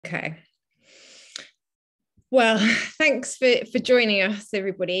Okay. Well, thanks for joining us,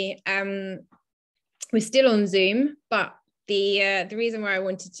 everybody. We're still on Zoom, but the reason why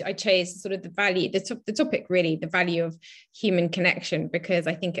I chose sort of the topic really, the value of human connection, because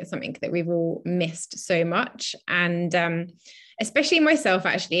I think it's something that we've all missed so much, and especially myself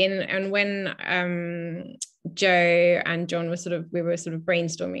actually. And when Joe and John we were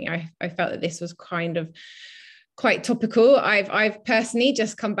brainstorming, I felt that this was kind of quite topical. I've personally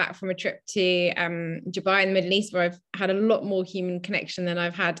just come back from a trip to Dubai in the Middle East, where I've had a lot more human connection than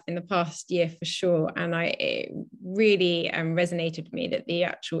I've had in the past year for sure. And it really resonated with me that the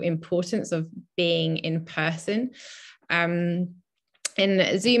actual importance of being in person.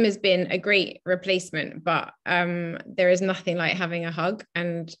 And Zoom has been a great replacement, but there is nothing like having a hug.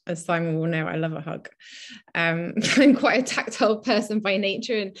 And as Simon will know, I love a hug. I'm quite a tactile person by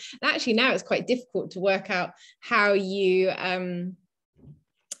nature. And actually now it's quite difficult to work out how you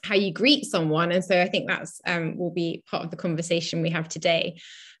greet someone. And so I think that's will be part of the conversation we have today.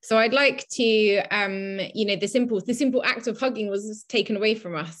 So I'd like to, the simple act of hugging was taken away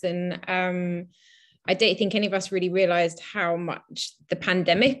from us. And I don't think any of us really realized how much the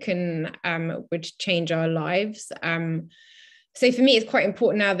pandemic would change our lives. So for me, it's quite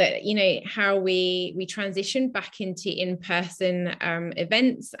important now that, how we transition back into in-person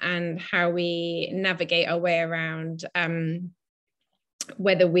events, and how we navigate our way around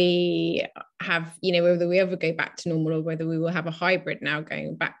whether we ever go back to normal, or whether we will have a hybrid now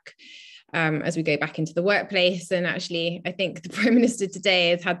going back as we go back into the workplace. And actually, I think the Prime Minister today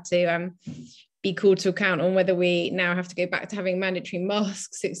has had to be called to account on whether we now have to go back to having mandatory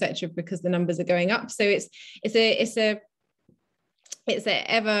masks, etc., because the numbers are going up. So it's a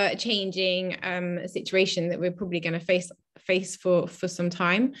ever changing situation that we're probably going to face for some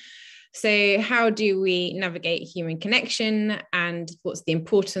time. So how do we navigate human connection, and what's the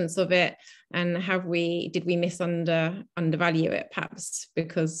importance of it, and did we undervalue it perhaps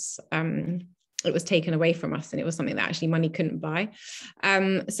because it was taken away from us, and it was something that actually money couldn't buy.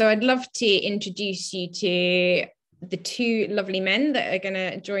 So I'd love to introduce you to the two lovely men that are going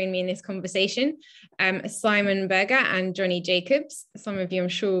to join me in this conversation, Simon Berger and Jonny Jacobs. Some of you, I'm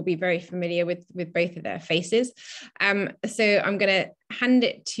sure, will be very familiar with both of their faces. So I'm going to hand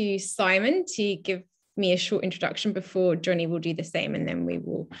it to Simon to give me a short introduction before Jonny will do the same, and then we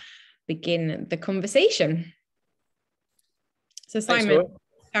will begin the conversation. So Simon,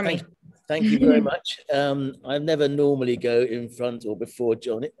 tell me. Thank you very much. I never normally go in front or before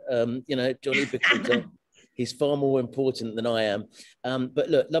Jonny, Jonny, because he's far more important than I am. But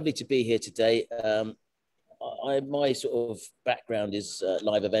look, lovely to be here today. My sort of background is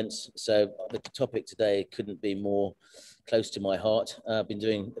live events. So the topic today couldn't be more close to my heart. I've been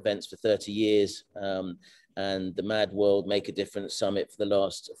doing events for 30 years, and the Mad World Make a Difference Summit for the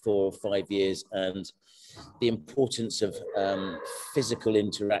last 4 or 5 years. And the importance of physical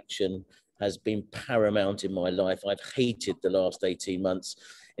interaction has been paramount in my life. I've hated the last 18 months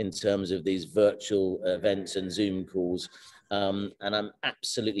in terms of these virtual events and Zoom calls. And I'm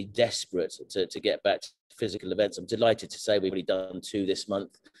absolutely desperate to get back to physical events. I'm delighted to say we've already done 2 this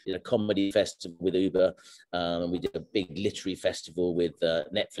month, comedy festival with Uber, and we did a big literary festival with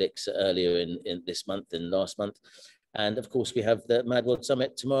Netflix earlier in this month and last month. And of course, we have the Mad World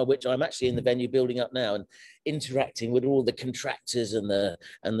Summit tomorrow, which I'm actually in the venue building up now and interacting with all the contractors and the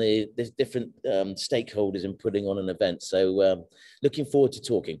different stakeholders in putting on an event. So looking forward to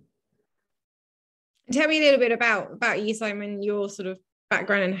talking. Tell me a little bit about you, Simon, your sort of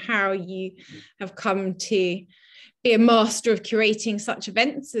background and how you have come to be a master of curating such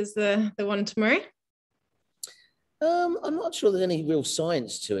events as the one tomorrow. I'm not sure there's any real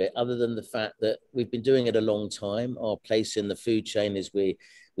science to it, other than the fact that we've been doing it a long time. Our place in the food chain is we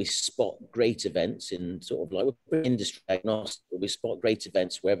spot great events in sort of like, we're industry agnostic, but we spot great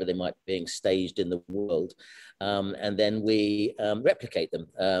events wherever they might be being staged in the world. And then we replicate them,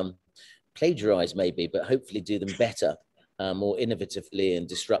 plagiarize maybe, but hopefully do them better. More innovatively and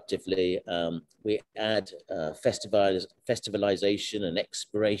disruptively. We add festivalization and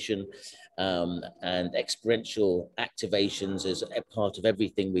exploration and experiential activations as a part of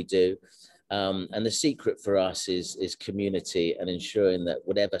everything we do. And the secret for us is community and ensuring that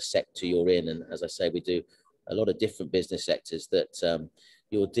whatever sector you're in, and as I say, we do a lot of different business sectors, that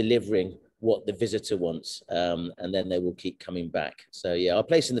you're delivering what the visitor wants, and then they will keep coming back. So yeah, our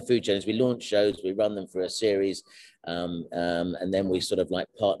place in the food chain is we launch shows, we run them for a series, and then we sort of like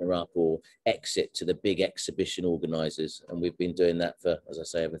partner up or exit to the big exhibition organizers. And we've been doing that for, as I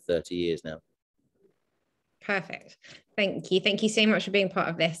say, over 30 years now. Perfect. Thank you. Thank you so much for being part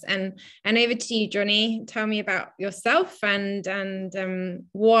of this. And over to you, Jonny. Tell me about yourself and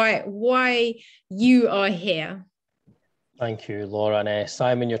why you are here. Thank you, Laura. And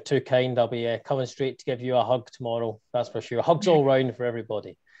Simon, you're too kind. I'll be coming straight to give you a hug tomorrow. That's for sure. Hugs all round for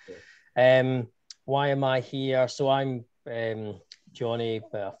everybody. Why am I here? So I'm Jonny,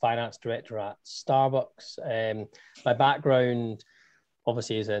 finance director at Starbucks. My background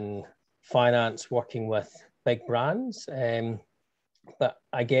obviously is in finance, working with big brands. But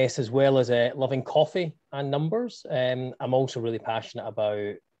I guess as well as loving coffee and numbers, I'm also really passionate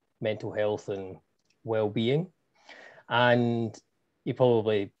about mental health and well-being. And you're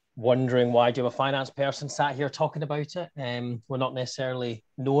probably wondering, why do you have a finance person sat here talking about it? We're not necessarily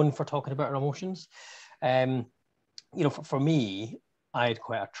known for talking about our emotions. For me, I had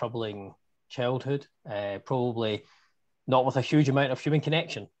quite a troubling childhood, probably not with a huge amount of human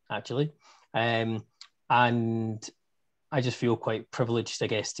connection, actually. And I just feel quite privileged, I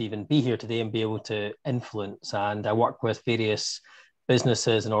guess, to even be here today and be able to influence. And I work with various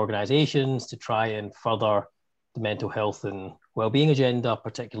businesses and organizations to try and further the mental health and well-being agenda,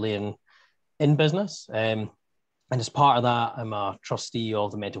 particularly in business. And as part of that, I'm a trustee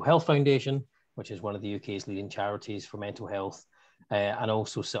of the Mental Health Foundation, which is one of the UK's leading charities for mental health, and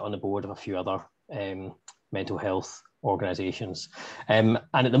also sit on the board of a few other mental health organisations. And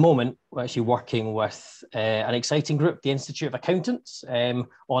at the moment, we're actually working with an exciting group, the Institute of Accountants, on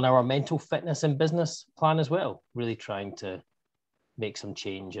our mental fitness and business plan as well, really trying to make some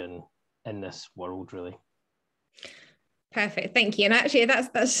change in this world, really. Perfect, thank you. And actually,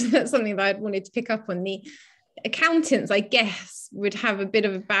 that's something that I'd wanted to pick up on. The accountants, I guess, would have a bit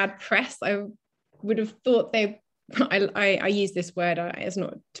of a bad press. I would have thought I use this word, it's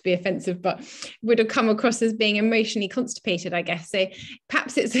not to be offensive, but would have come across as being emotionally constipated, I guess. So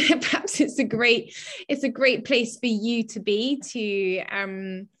perhaps it's a great place for you to be,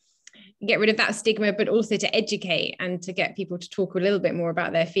 to get rid of that stigma, but also to educate and to get people to talk a little bit more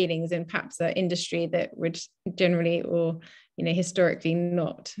about their feelings in perhaps an industry that would generally or historically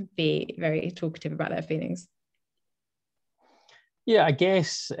not be very talkative about their feelings. Yeah, I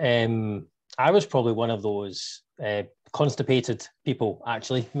guess I was probably one of those constipated people,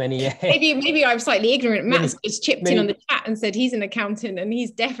 actually. Maybe I'm slightly ignorant. Matt's just chipped in on the chat and said he's an accountant and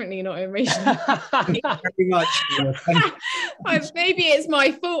he's definitely not emotional. Very much. Maybe it's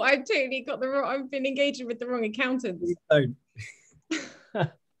my fault. I've totally got I've been engaging with the wrong accountants. Look,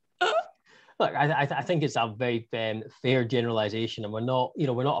 I think it's a very fair generalization, and we're not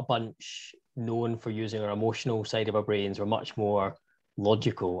a bunch known for using our emotional side of our brains. We're much more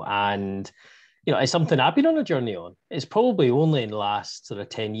logical, and it's something I've been on a journey on. It's probably only in the last sort of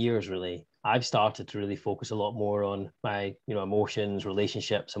 10 years, really, I've started to really focus a lot more on my emotions,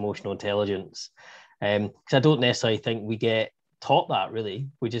 relationships, emotional intelligence, because I don't necessarily think we get taught that, really.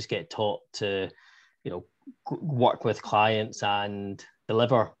 We just get taught to work with clients and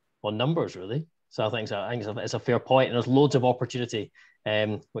deliver on numbers, really. So I think it's a fair point, and there's loads of opportunity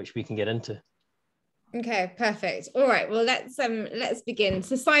which we can get into. Okay, perfect. All right, well, let's begin.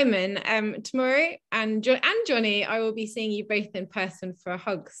 So Simon, tomorrow and Jonny, I will be seeing you both in person for a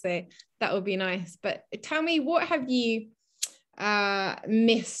hug, so that will be nice. But tell me, what have you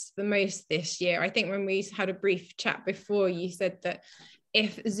missed the most this year? I think when we had a brief chat before, you said that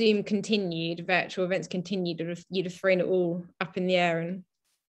if Zoom continued, virtual events continued, you'd have thrown it all up in the air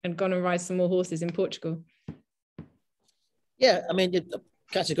and gone and ride some more horses in Portugal. Yeah, I mean,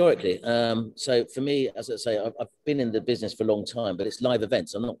 categorically. So for me, as I say, I've been in the business for a long time, but it's live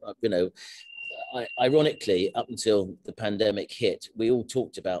events. I'm not, ironically, up until the pandemic hit, we all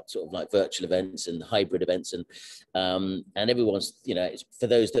talked about sort of like virtual events and hybrid events, and everyone's, it's for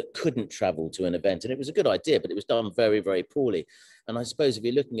those that couldn't travel to an event, and it was a good idea, but it was done very, very poorly. And I suppose if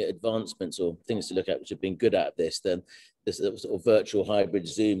you're looking at advancements or things to look at which have been good at this, then this sort of virtual hybrid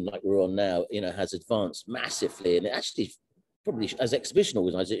Zoom like we're on now, has advanced massively, and it actually probably as exhibition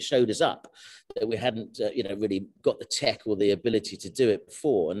organisers, it showed us up that we hadn't, really got the tech or the ability to do it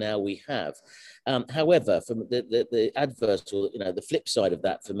before, and now we have. However, from the adverse or the flip side of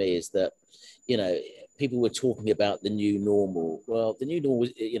that for me is that, people were talking about the new normal. Well, the new normal,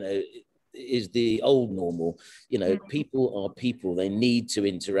 is the old normal. People are people. They need to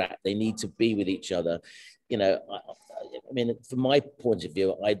interact. They need to be with each other. I mean, from my point of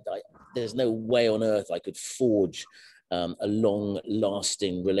view, there's no way on earth I could forge a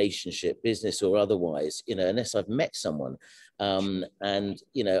long-lasting relationship, business or otherwise, unless I've met someone. And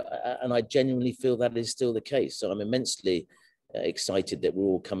I genuinely feel that is still the case. So I'm immensely excited that we're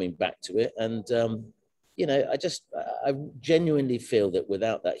all coming back to it. And, I genuinely feel that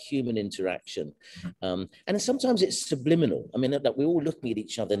without that human interaction, and sometimes it's subliminal. I mean, that we're all looking at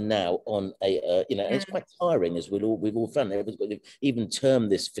each other now on a, you know, and it's quite tiring, as we've all found. Everybody's even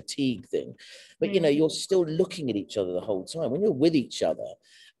termed this fatigue thing, but you know, you're still looking at each other the whole time. When you're with each other,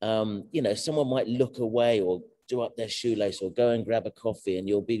 you know, someone might look away or do up their shoelace or go and grab a coffee, and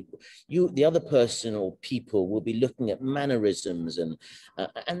the other person or people will be looking at mannerisms, and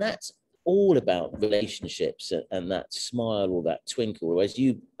that's all about relationships and that smile or that twinkle. Or as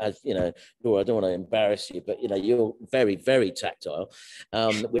you know, Laura, I don't want to embarrass you, but you know, you're very, very tactile,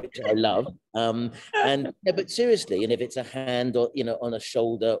 which I love. And yeah, but seriously, and if it's a hand or, you know, on a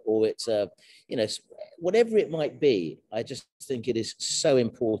shoulder, or it's a, you know, whatever it might be, I just think it is so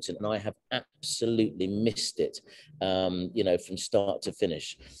important, and I have absolutely missed it, you know, from start to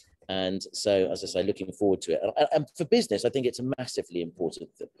finish. And so, as I say, looking forward to it. And for business, I think it's a massively important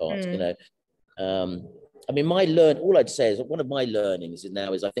part, you know. I mean, all I'd say is that one of my learnings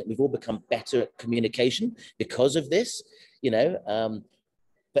now is I think we've all become better at communication because of this, you know.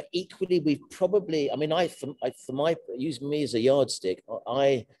 But equally, we've probably, I mean, use me as a yardstick,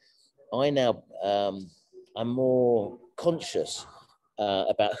 I now, I'm more conscious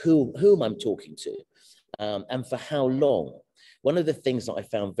about whom I'm talking to, and for how long. One of the things that I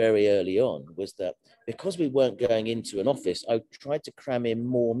found very early on was that because we weren't going into an office, I tried to cram in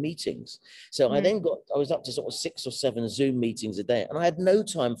more meetings. So I was up to sort of 6 or 7 Zoom meetings a day, and I had no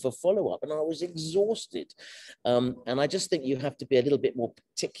time for follow-up, and I was exhausted. And I just think you have to be a little bit more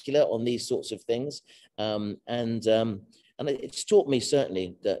particular on these sorts of things. And it's taught me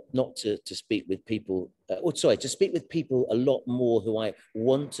certainly that not to speak with people, to speak with people a lot more who I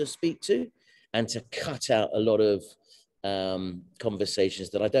want to speak to, and to cut out a lot of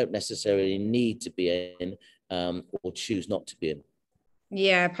conversations that I don't necessarily need to be in, or choose not to be in.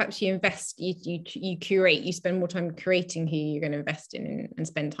 Yeah, perhaps you invest, you curate, you spend more time curating who you're going to invest in and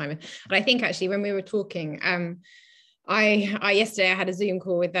spend time with. And I think actually when we were talking, I yesterday I had a Zoom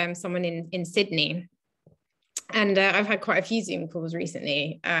call with someone in Sydney. And I've had quite a few Zoom calls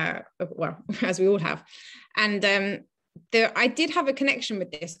recently, well, as we all have. And I did have a connection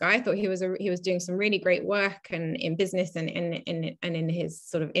with this guy. I thought he was doing some really great work and in business and in his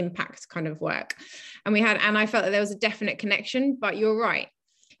sort of impact kind of work. And I felt that there was a definite connection, but you're right.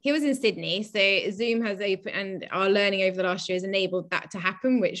 He was in Sydney. So Zoom has opened, and our learning over the last year has enabled that to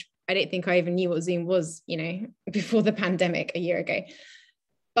happen, which I don't think I even knew what Zoom was, you know, before the pandemic a year ago.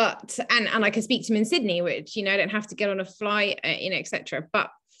 But, and I can speak to him in Sydney, which, you know, I don't have to get on a flight, you know, etc. But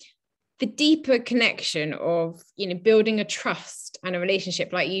the deeper connection of, you know, building a trust and a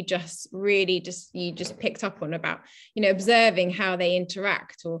relationship, like you just picked up on about, you know, observing how they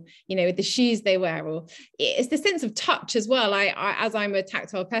interact, or, you know, with the shoes they wear, or it's the sense of touch as well. I as I'm a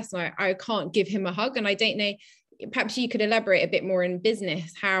tactile person, I can't give him a hug, and I don't know, perhaps you could elaborate a bit more in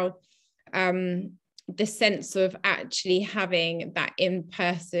business, how the sense of actually having that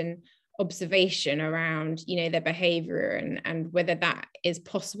in-person observation around, you know, their behavior, and whether that is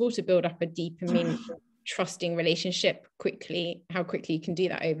possible to build up a deep and meaningful trusting relationship quickly, how quickly you can do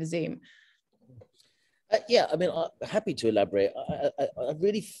that over Zoom. Yeah, I mean, I'm happy to elaborate. I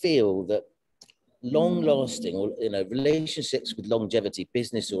really feel that long-lasting, or, you know, relationships with longevity,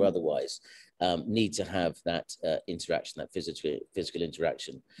 business or otherwise, need to have that interaction, that physical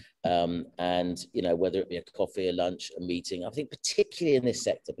interaction. And, you know, whether it be a coffee, a lunch, a meeting, I think particularly in this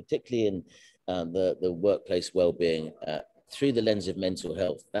sector, particularly in the workplace well-being, through the lens of mental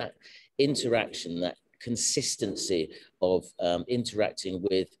health, that interaction, that consistency of interacting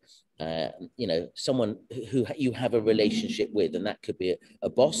with, you know, someone who you have a relationship with, and that could be a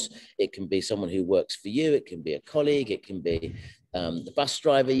boss, it can be someone who works for you, it can be a colleague, it can be the bus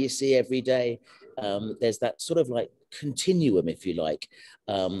driver you see every day. There's that sort of like continuum, if you like,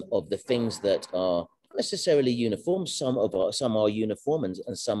 of the things that are necessarily uniform. Some are uniform,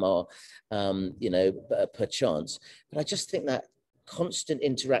 and some are, you know, per chance. But I just think that constant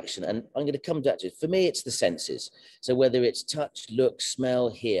interaction, and I'm going to come back to it. For me, it's the senses. So whether it's touch, look, smell,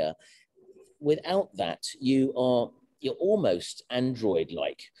 hear, without that, you're almost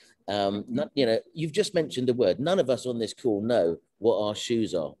android-like. You know, you've just mentioned the word. None of us on this call know what our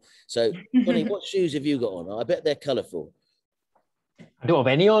shoes are. So, Jonny, what shoes have you got on? I bet they're colourful. I don't have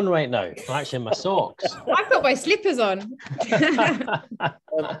any on right now. I'm actually in my socks. I've got my slippers on. But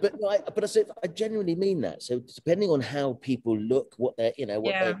I genuinely mean that. So depending on how people look, what they're, you know,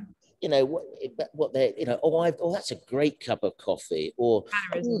 what they, you know, what they, you know, oh, that's a great cup of coffee, or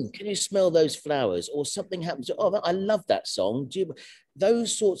can you smell those flowers, or something happens. Oh, I love that song.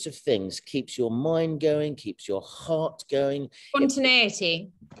 Those sorts of things keeps your mind going, keeps your heart going.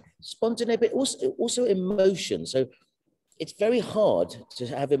 Spontaneity, but also emotion. So it's very hard to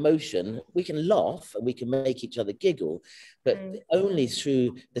have emotion. We can laugh and we can make each other giggle, but only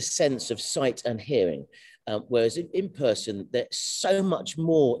through the sense of sight and hearing. Whereas in person, there's so much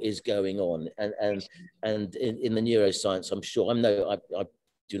more is going on, and in the neuroscience, I'm sure. I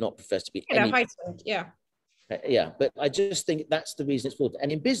do not profess to be any. Yeah, but I just think that's the reason it's important.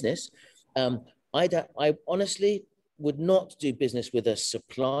 And in business, I honestly would not do business with a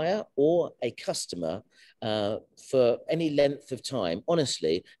supplier or a customer for any length of time,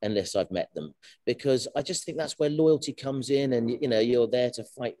 honestly, unless I've met them, because I just think that's where loyalty comes in, and you're there to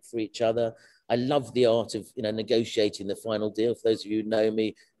fight for each other. I love the art of negotiating the final deal. For those of you who know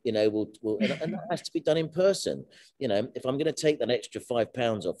me, and that has to be done in person. If I'm going to take that extra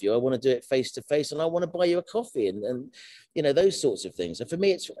 £5 off you, I want to do it face to face, and I want to buy you a coffee, and those sorts of things. And for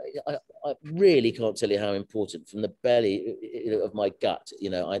me, I really can't tell you how important, from the belly of my gut.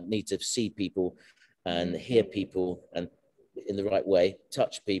 I need to see people and hear people, and in the right way,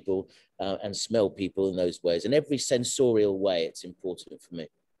 touch people and smell people in those ways. In every sensorial way, it's important for me.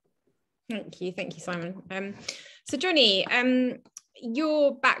 Thank you, Simon. So Jonny,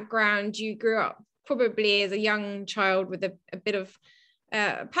 your background, you grew up probably as a young child with a bit of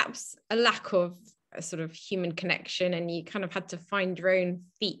perhaps a lack of a sort of human connection, and you kind of had to find your own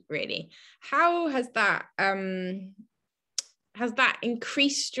feet, really. How has that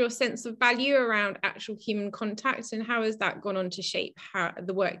increased your sense of value around actual human contact, and how has that gone on to shape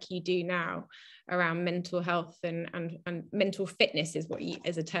the work you do now around mental health and mental fitness is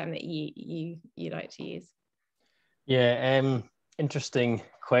a term that you like to use? Yeah, interesting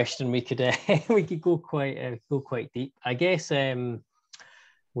question. We could go quite deep. I guess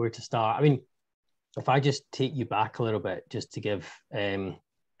where to start. I mean, if I just take you back a little bit, just to give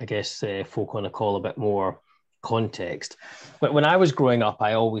folk on the call a bit more context. But when I was growing up,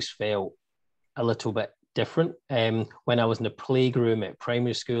 I always felt a little bit different. When I was in the playground at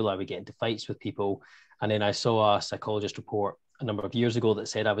primary school, I would get into fights with people, and then I saw a psychologist report a number of years ago that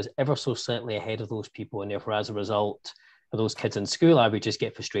said I was ever so slightly ahead of those people, and therefore as a result of those kids in school, I would just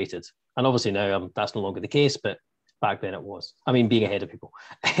get frustrated. And obviously now that's no longer the case, but back then it was. I mean, being ahead of people.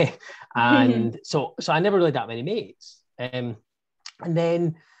 And so I never really had that many mates. And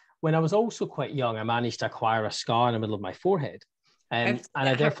then when I was also quite young, I managed to acquire a scar in the middle of my forehead. And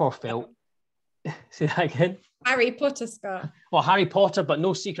I therefore felt, say that again? Harry Potter scar. Well, Harry Potter, but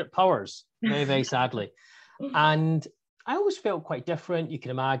no secret powers, very, very sadly. And I always felt quite different. You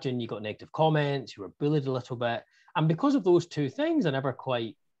can imagine you got negative comments, you were bullied a little bit. And because of those two things, I never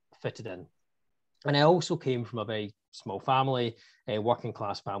quite fitted in. And I also came from a very small family, a working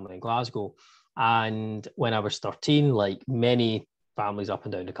class family in Glasgow. And when I was 13, like many families up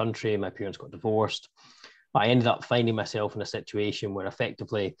and down the country, my parents got divorced. But I ended up finding myself in a situation where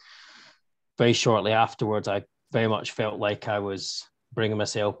effectively, very shortly afterwards, I very much felt like I was bringing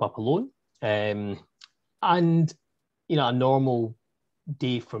myself up alone. And, a normal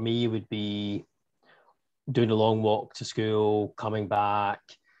day for me would be doing a long walk to school, coming back,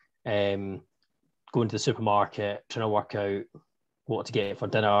 going to the supermarket, trying to work out what to get for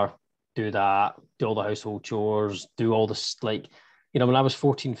dinner, do that, do all the household chores, do all this, when I was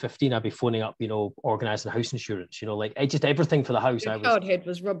 14, 15, I'd be phoning up, organising house insurance, just everything for the house. Your childhood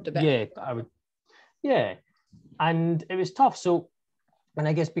was robbed a bit. Yeah. And it was tough. So, and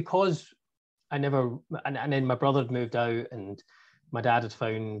I guess because I never, and then my brother had moved out and my dad had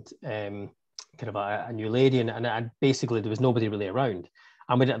found kind of a new lady, and basically there was nobody really around.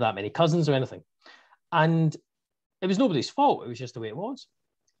 And we didn't have that many cousins or anything. And it was nobody's fault. It was just the way it was.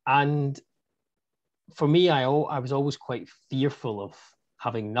 And for me, I was always quite fearful of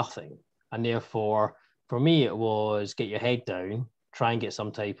having nothing. And therefore, for me, it was get your head down, try and get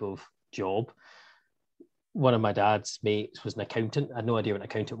some type of job. One of my dad's mates was an accountant. I had no idea what an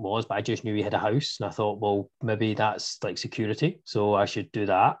accountant was, but I just knew he had a house. And I thought, well, maybe that's like security, so I should do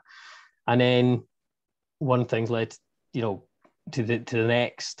that. And then one thing led, to the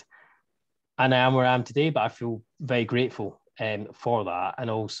next. And I am where I am today, but I feel very grateful for that. And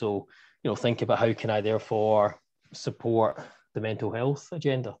also, think about how can I therefore support the mental health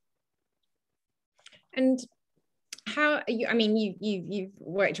agenda. And how you've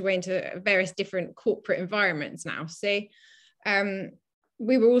worked your way into various different corporate environments now. So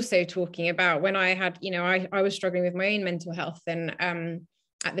we were also talking about when I had, I was struggling with my own mental health and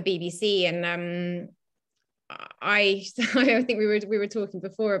at the BBC, and I think we were talking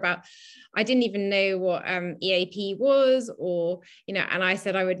before about I didn't even know what EAP was, or and I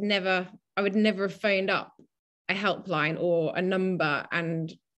said I would never have phoned up a helpline or a number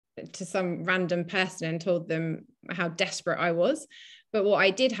and to some random person and told them how desperate I was. But what I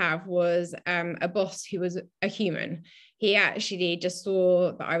did have was a boss who was a human. he actually just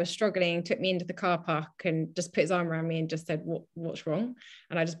saw that I was struggling, took me into the car park and just put his arm around me and just said, what's wrong?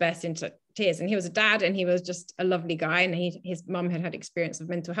 And I just burst into tears. And he was a dad, and he was just a lovely guy. And his mum had experience of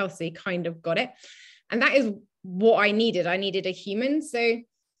mental health, so he kind of got it. And that is what I needed. I needed a human. So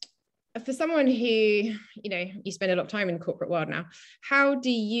for someone who, you spend a lot of time in the corporate world now, how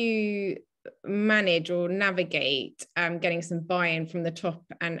do you manage or navigate getting some buy-in from the top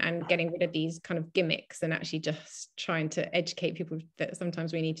and getting rid of these kind of gimmicks and actually just trying to educate people that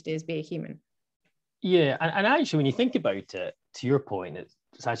sometimes we need to do is be a human? Yeah, and actually, when you think about it, to your point,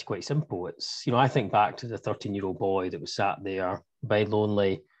 it's actually quite simple. It's, I think back to the 13-year-old boy that was sat there, very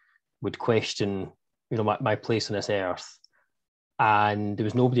lonely, would question, my place on this earth. And there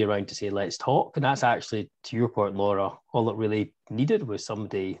was nobody around to say, let's talk. And that's actually, to your point, Laura, all it really needed was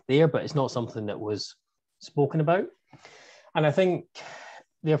somebody there, but it's not something that was spoken about. And I think,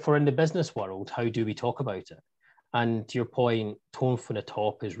 therefore, in the business world, how do we talk about it? And to your point, tone from the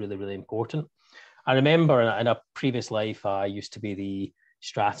top is really, really important. I remember in a previous life, I used to be the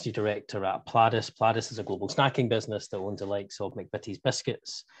strategy director at Pladis. Pladis is a global snacking business that owns the likes of McVitie's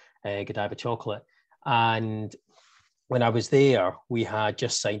biscuits, Godiva chocolate. And when I was there, we had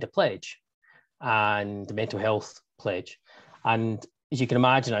just signed a pledge, and the mental health pledge. And as you can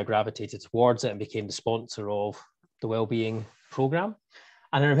imagine, I gravitated towards it and became the sponsor of the wellbeing program.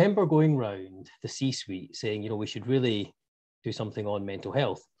 And I remember going round the C-suite saying, we should really do something on mental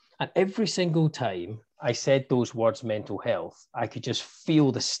health. And every single time I said those words, mental health, I could just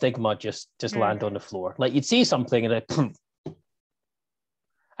feel the stigma just land on the floor. Like you'd say something and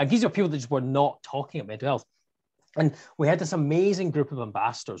and these are people that just were not talking about mental health. And we had this amazing group of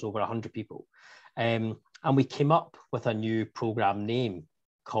ambassadors, over 100 people. And we came up with a new program name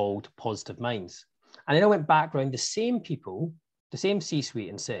called Positive Minds. And then I went back around the same people, the same C-suite,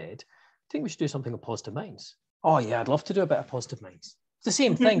 and said, I think we should do something on Positive Minds. Oh yeah, I'd love to do a bit of Positive Minds. It's the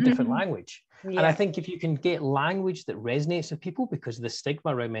same thing, different language. Yeah. And I think if you can get language that resonates with people because of the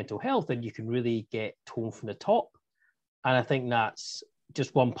stigma around mental health, then you can really get tone from the top. And I think that's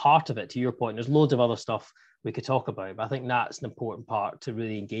just one part of it, to your point. There's loads of other stuff we could talk about, but I think that's an important part to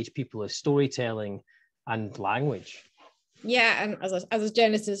really engage people, is storytelling and language. Yeah, and as a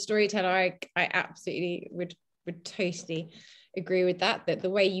journalist and storyteller, I absolutely would totally agree with that the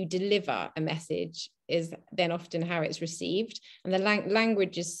way you deliver a message is then often how it's received, and the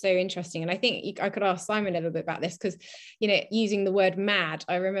language is so interesting. And I think I could ask Simon a little bit about this, because using the word mad,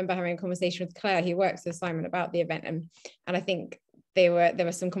 I remember having a conversation with Claire, who works with Simon, about the event, and I think there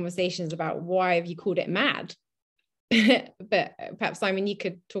were some conversations about why have you called it mad. But perhaps Simon, you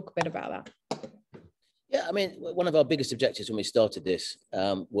could talk a bit about that. Yeah, I mean, one of our biggest objectives when we started this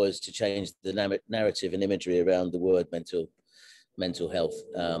was to change the narrative and imagery around the word mental health.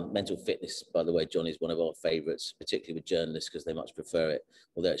 Mental fitness, by the way, Jonny, is one of our favourites, particularly with journalists, because they much prefer it,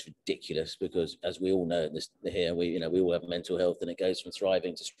 although it's ridiculous because, as we all know here, we all have mental health, and it goes from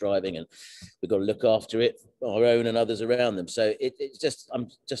thriving to striving, and we've got to look after it, our own and others around them. So I'm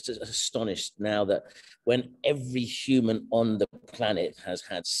just astonished now that when every human on the planet has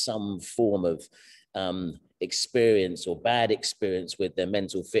had some form of experience or bad experience with their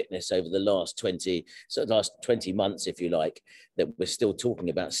mental fitness over the last 20 months, if you like, that we're still talking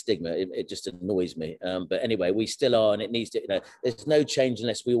about stigma. It just annoys me. But anyway, we still are, and it needs to, there's no change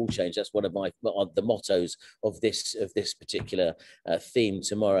unless we all change. That's one of the mottos of this particular theme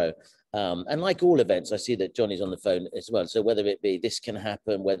tomorrow. And like all events, I see that Jonny's on the phone as well. So whether it be this can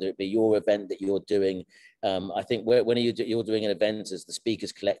happen, whether it be your event that you're doing, I think when you're doing an event as the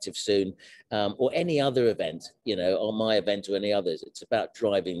Speakers Collective soon, or any other event, on my event or any others, it's about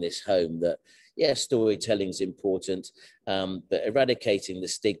driving this home that, yeah, storytelling is important, but eradicating the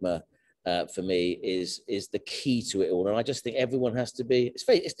stigma for me is the key to it all. And I just think everyone has to be,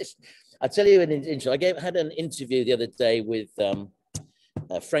 I tell you an intro, I had an interview the other day with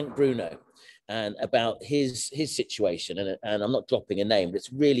Frank Bruno, and about his situation, and I'm not dropping a name, but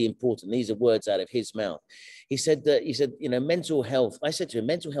it's really important. These are words out of his mouth. He said, mental health. I said to him,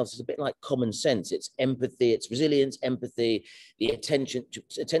 mental health is a bit like common sense. It's empathy, it's resilience, empathy, the attention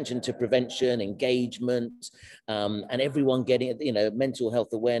to prevention, engagement, and everyone getting, mental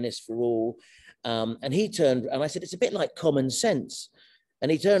health awareness for all. And he turned, and I said, it's a bit like common sense.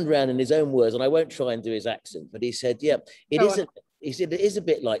 And he turned around in his own words, and I won't try and do his accent, but he said, yeah, it isn't. He said, it is a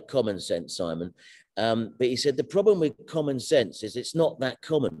bit like common sense, Simon. But he said, the problem with common sense is it's not that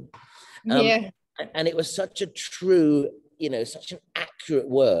common. Yeah. And it was such a true, such an accurate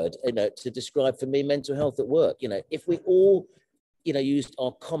word, to describe for me mental health at work. If we all, used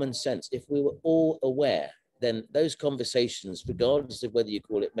our common sense, if we were all aware then those conversations, regardless of whether you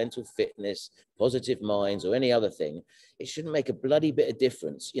call it mental fitness, positive minds, or any other thing, it shouldn't make a bloody bit of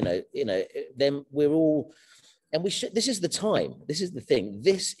difference. Then we're all, and we should, this is the time, this is the thing,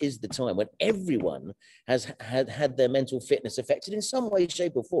 this is the time when everyone has had their mental fitness affected in some way,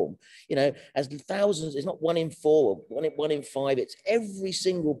 shape or form. As thousands, it's not 1 in 4, or 1 in 5, it's every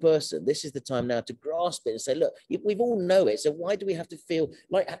single person. This is the time now to grasp it and say, look, we've all know it, so why do we have to feel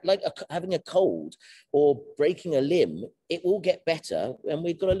like having a cold or breaking a limb? It will get better, and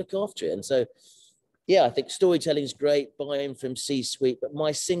we've got to look after it. And so, yeah, I think storytelling is great, buy-in from C-suite, but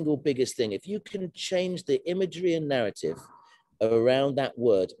my single biggest thing, if you can change the imagery and narrative around that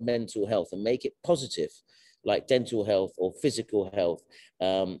word mental health and make it positive, like dental health or physical health,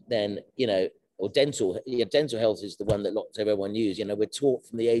 then, or dental health is the one that lots of everyone use. We're taught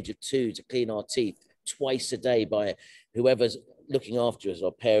from the age of 2 to clean our teeth twice a day by whoever's looking after us,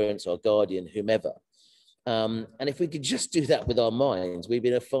 our parents, our guardian, whomever. And if we could just do that with our minds, we'd be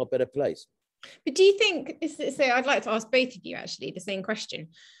in a far better place. But do you think, so I'd like to ask both of you actually the same question.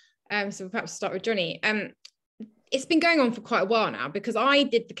 So perhaps start with Jonny. It's been going on for quite a while now, because I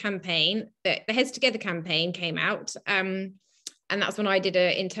did the campaign, the Heads Together campaign came out. And that's when I did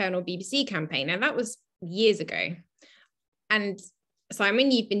an internal BBC campaign. And that was years ago. And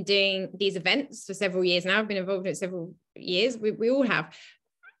Simon, you've been doing these events for several years now. I've been involved in it several years. We all have.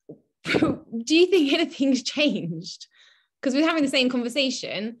 Do you think anything's changed? Because we're having the same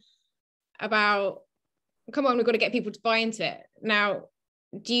conversation about, come on, we've got to get people to buy into it. Now,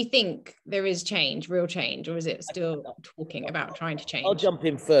 do you think there is change, real change, or is it still talking about trying to change? I'll jump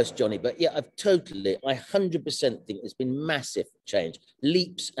in first, Jonny, but yeah, I 100% think there's been massive change,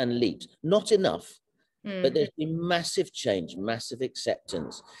 leaps and leaps, not enough, but there's been massive change, massive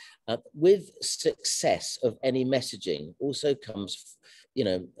acceptance. With success of any messaging also comes,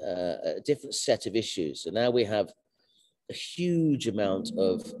 a different set of issues. So now we have a huge amount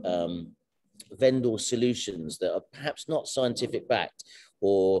of vendor solutions that are perhaps not scientific backed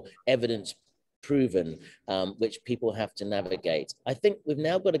or evidence proven, which people have to navigate. I think we've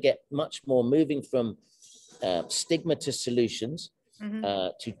now got to get much more moving from stigma to solutions,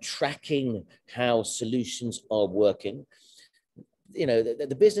 to tracking how solutions are working.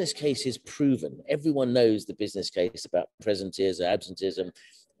 The business case is proven. Everyone knows the business case about presenteeism, absenteeism,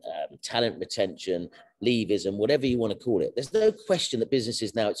 talent retention, leavism, whatever you want to call it. There's no question that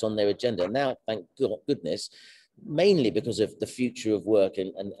businesses now, it's on their agenda. Now, thank goodness, mainly because of the future of work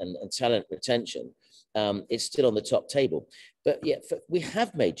and talent retention, it's still on the top table. But yet we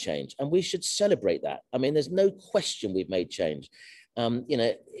have made change, and we should celebrate that. I mean, there's no question we've made change,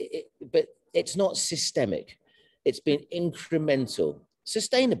 but it's not systemic. It's been incremental.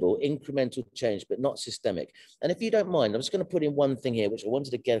 Sustainable, incremental change, but not systemic. And if you don't mind, I'm just going to put in one thing here, which I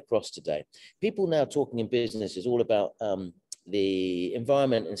wanted to get across today. People now talking in business is all about the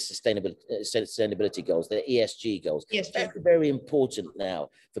environment and sustainability goals, the ESG goals. ESG. That's very important now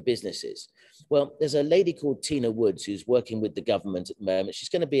for businesses. Well, there's a lady called Tina Woods who's working with the government at the moment. She's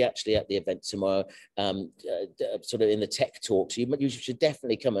going to be actually at the event tomorrow, sort of in the tech talk. So you should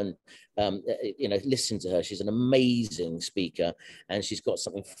definitely come and listen to her. She's an amazing speaker, and she's got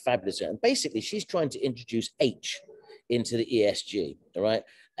something fabulous. And basically, she's trying to introduce H into the ESG. All right,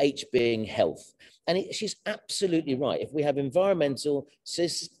 H being health. And she's absolutely right. If we have environmental,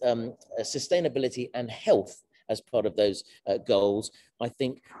 sustainability and health as part of those goals, I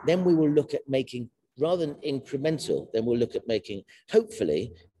think then we will look at making, rather than incremental, then we'll look at making,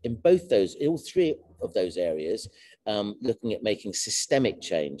 hopefully, in both those, all three of those areas, looking at making systemic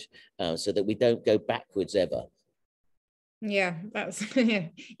change so that we don't go backwards ever. Yeah, that's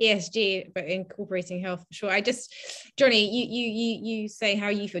ESG, but incorporating health for sure. Jonny, you say how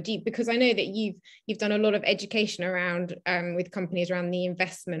you feel deep, because I know that you've done a lot of education around with companies around the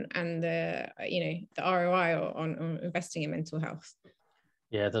investment and the ROI on investing in mental health.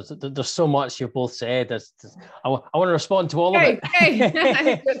 Yeah, there's so much you both said. I want to respond to all of it.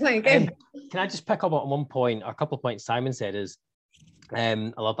 Go. Can I just pick up on one point, or a couple of points Simon said is,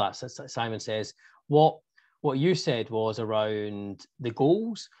 I love that. Simon says, what you said was around the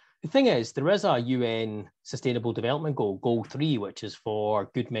goals. The thing is, there is a UN Sustainable Development Goal, Goal 3, which is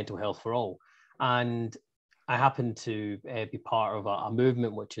for good mental health for all. And I happen to be part of a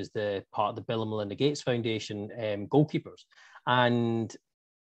movement, which is the part of the Bill and Melinda Gates Foundation, Goalkeepers. And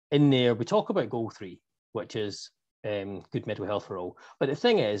in there, we talk about Goal 3, which is good mental health for all. But the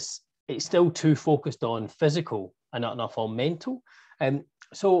thing is, it's still too focused on physical and not enough on mental.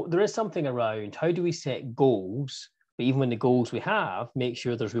 So there is something around how do we set goals, but even when the goals we have, make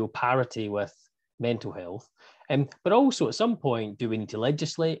sure there's real parity with mental health. But also at some point, do we need to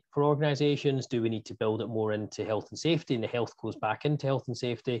legislate for organisations? Do we need to build it more into health and safety? And the health goes back into health and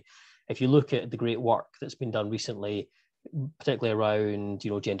safety. If you look at the great work that's been done recently, particularly around,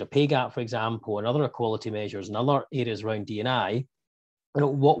 gender pay gap, for example, and other equality measures and other areas around D&I,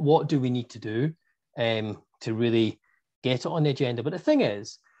 what do we need to do to really get it on the agenda? But the thing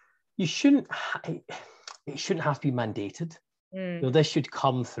is, it shouldn't have to be mandated. This should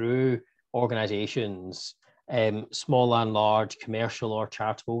come through organisations, small and large, commercial or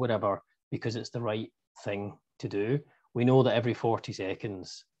charitable, whatever, because it's the right thing to do. We know that every 40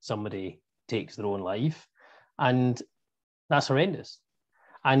 seconds somebody takes their own life, and that's horrendous.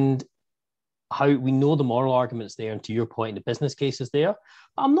 And how we know the moral arguments there, and to your point, the business case is there.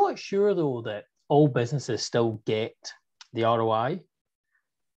 But I'm not sure, though, that all businesses still get the ROI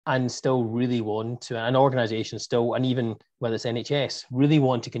and still really want to, and organisations still, and even whether it's NHS, really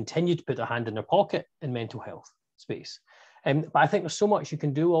want to continue to put their hand in their pocket in mental health space. But I think there's so much you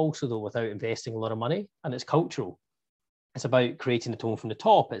can do also, though, without investing a lot of money, and it's cultural. It's about creating the tone from the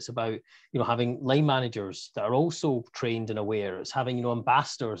top. It's about, having line managers that are also trained and aware. It's having,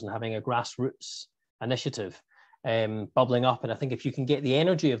 ambassadors and having a grassroots initiative bubbling up. And I think if you can get the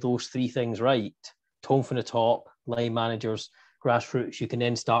energy of those three things right, tone from the top, line managers, grassroots, you can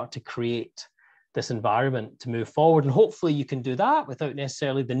then start to create this environment to move forward. And hopefully you can do that without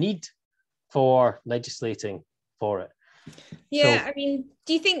necessarily the need for legislating for it. Yeah, so,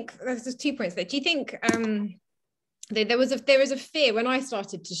 do you think, there's 2 points there. Do you think there was a fear when I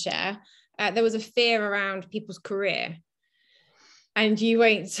started to share, there was a fear around people's career, and you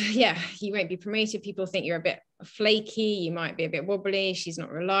won't be promoted. People think you're a bit flaky, you might be a bit wobbly, she's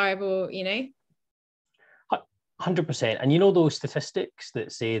not reliable, 100%. And those statistics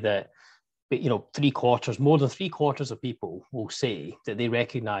that say that, more than three quarters of people will say that they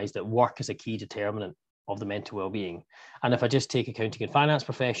recognise that work is a key determinant of the mental well-being. And if I just take accounting and finance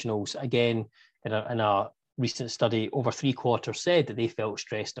professionals, again, in a recent study, over 3/4 said that they felt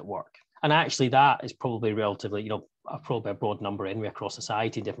stressed at work. And actually that is probably relatively, probably a broad number anyway across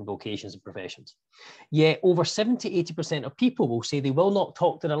society in different vocations and professions. Yet over 70-80% of people will say they will not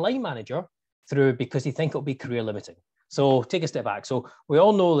talk to their line manager through because they think it'll be career limiting. So take a step back. So we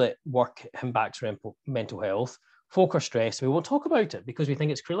all know that work impacts mental health. Folk are stressed. We won't talk about it because we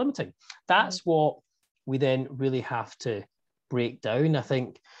think it's career limiting. That's what we then really have to break down. I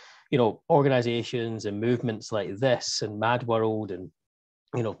think, organizations and movements like this and Mad World and,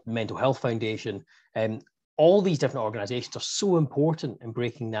 Mental Health Foundation, and all these different organizations are so important in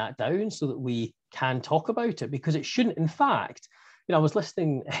breaking that down so that we can talk about it, because it shouldn't. In fact, I was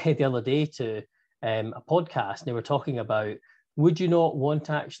listening the other day to a podcast, and they were talking about, would you not want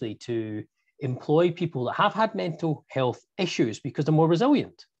actually to employ people that have had mental health issues because they're more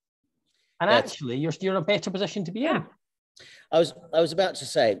resilient? And actually, you're in a better position to be in. I was about to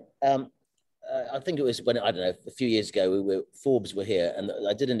say, I think it was when, I don't know, a few years ago, Forbes were here, and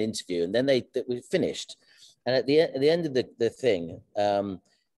I did an interview, and then we finished, and at the end of the thing,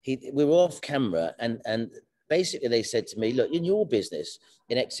 we were off camera, and basically they said to me, look, in your business,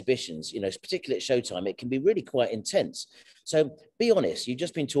 in exhibitions, particularly at Showtime, it can be really quite intense. So be honest. You've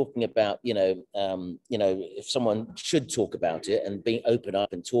just been talking about, if someone should talk about it and being open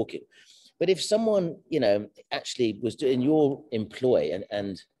up and talking. But if someone, actually was doing your employ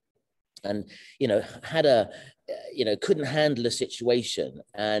and had couldn't handle a situation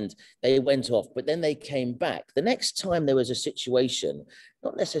and they went off, but then they came back. The next time there was a situation,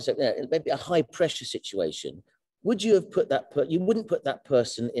 not necessarily, maybe a high pressure situation, would you have you wouldn't put that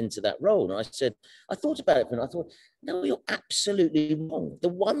person into that role? And I said, I thought about it, and I thought, no, you're absolutely wrong. The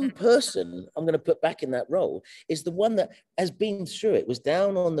one person I'm going to put back in that role is the one that has been through it, was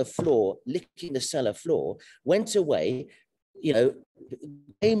down on the floor, licking the cellar floor, went away,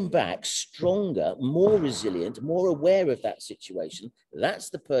 came back stronger, more resilient, more aware of that situation. That's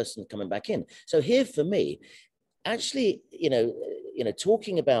the person coming back in. So here for me, actually,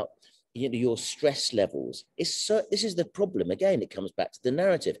 talking about your stress levels this is the problem. Again, it comes back to the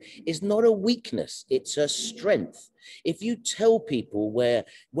narrative. It's not a weakness, it's a strength. If you tell people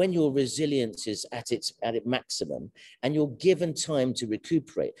when your resilience is at its maximum and you're given time to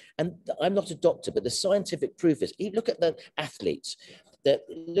recuperate, and I'm not a doctor, but the scientific proof is, you look at the athletes,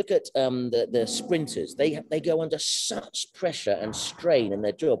 look at the sprinters, they go under such pressure and strain in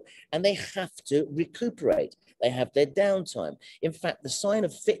their job, and they have to recuperate. They have their downtime. In fact, the sign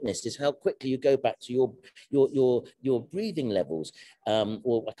of fitness is how quickly you go back to your breathing levels,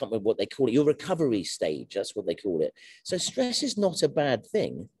 or I can't remember what they call it, your recovery stage. That's what they call it. So stress is not a bad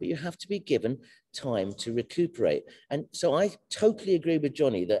thing, but you have to be given time to recuperate. And so I totally agree with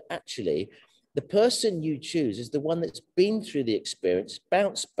Jonny that actually, the person you choose is the one that's been through the experience,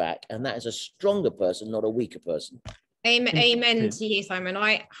 bounced back, and that is a stronger person, not a weaker person. Amen to you, Simon.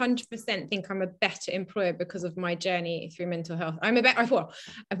 I 100% think I'm a better employer because of my journey through mental health. I'm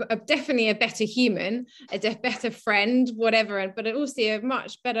definitely a better human, a better friend, whatever, but also a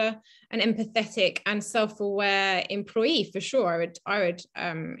much better and empathetic and self-aware employee for sure. I would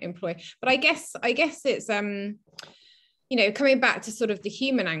employ. But I guess it's you know, coming back to sort of the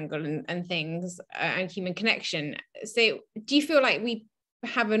human angle and things and human connection. So do you feel like we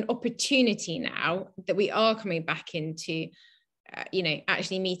have an opportunity now that we are coming back into, you know,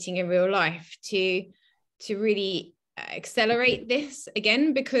 actually meeting in real life to really accelerate this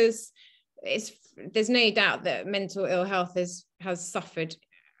again? Because there's no doubt that mental ill health has suffered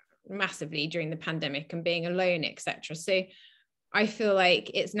massively during the pandemic and being alone, etc. So I feel like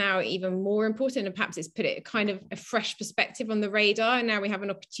it's now even more important, and perhaps it's put it kind of a fresh perspective on the radar. And now we have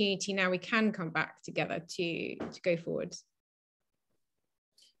an opportunity. Now we can come back together to go forward.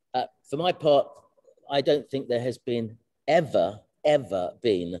 For my part, I don't think there has been ever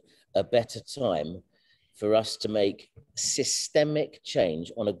been a better time for us to make systemic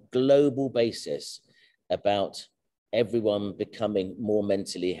change on a global basis about everyone becoming more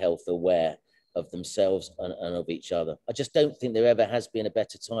mentally health aware of themselves and of each other. I just don't think there ever has been a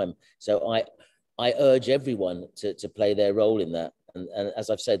better time. So I urge everyone to play their role in that. And as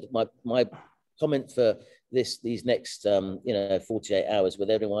I've said, my comment for these next 48 hours with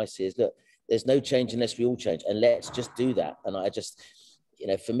everyone I see is, look, there's no change unless we all change, and let's just do that. And I just,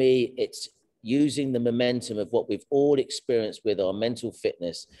 for me, it's using the momentum of what we've all experienced with our mental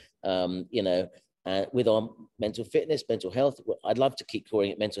fitness, with our mental fitness, mental health. I'd love to keep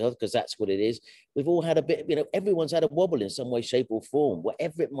calling it mental health because that's what it is. We've all had a bit, everyone's had a wobble in some way, shape or form,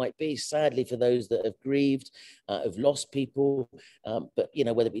 whatever it might be, sadly, for those that have grieved, have lost people, but,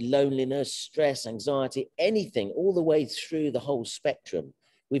 whether it be loneliness, stress, anxiety, anything, all the way through the whole spectrum.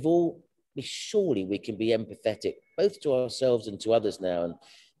 Surely we can be empathetic, both to ourselves and to others now. And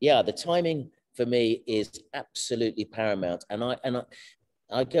yeah, the timing for me is absolutely paramount. And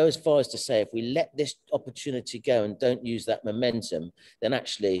I go as far as to say, if we let this opportunity go and don't use that momentum, then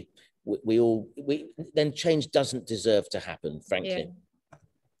actually then change doesn't deserve to happen, frankly. Yeah.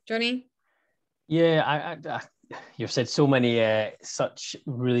 Jonny? Yeah, you've said so many such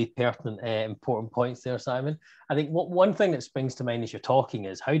really pertinent, important points there, Simon. I think one thing that springs to mind as you're talking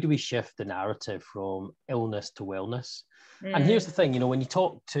is, how do we shift the narrative from illness to wellness? And here's the thing, when you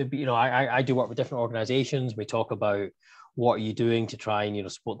talk to, I do work with different organizations. We talk about what are you doing to try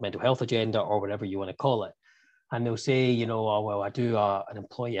and, support the mental health agenda or whatever you want to call it. And they'll say, oh, well, I do an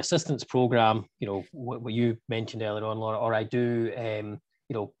employee assistance program, what you mentioned earlier on, Laura, or I do,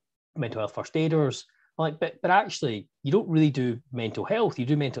 mental health first aiders. Like, but actually, you don't really do mental health, you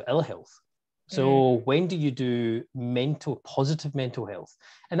do mental ill health. So when do you do positive mental health?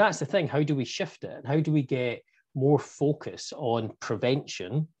 And that's the thing, how do we shift it? And how do we get more focus on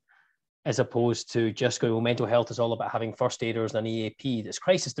prevention as opposed to just going, well, mental health is all about having first aiders and an EAP that's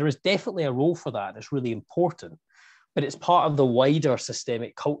crisis? There is definitely a role for that. It's really important, but it's part of the wider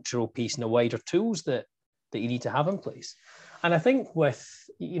systemic cultural piece and the wider tools that you need to have in place. And I think with,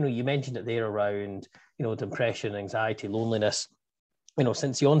 you mentioned it there around, depression, anxiety, loneliness,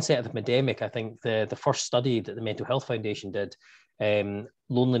 since the onset of the pandemic, I think the first study that the Mental Health Foundation did,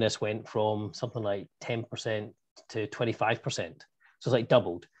 loneliness went from something like 10% to 25%. So it's like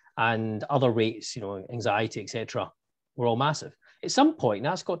doubled. And other rates, anxiety, etc., were all massive. At some point,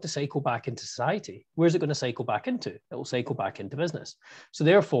 that's got to cycle back into society. Where's it going to cycle back into? It will cycle back into business. So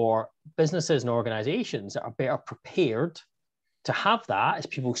therefore, businesses and organizations that are better prepared to have that, as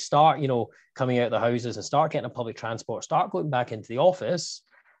people start, coming out of their houses and start getting on public transport, start going back into the office,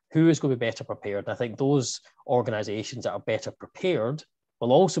 who is going to be better prepared? And I think those organizations that are better prepared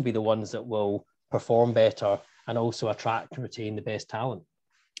will also be the ones that will perform better and also attract and retain the best talent.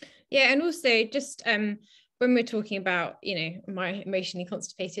 Yeah, and also just when we're talking about, my emotionally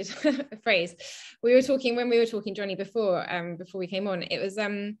constipated phrase, when we were talking, Jonny, before we came on, it was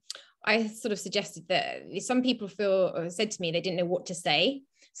I sort of suggested that some people said to me they didn't know what to say,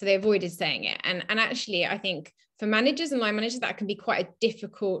 so they avoided saying it. And actually, I think for managers and line managers, that can be quite a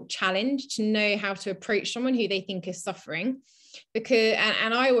difficult challenge to know how to approach someone who they think is suffering. Because,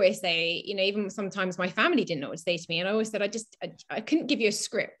 and I always say, even sometimes my family didn't know what to say to me. And I always said, I couldn't give you a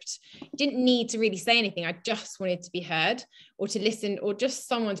script. You didn't need to really say anything. I just wanted to be heard or to listen, or just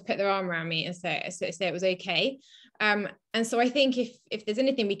someone to put their arm around me and say it was okay. And so I think if there's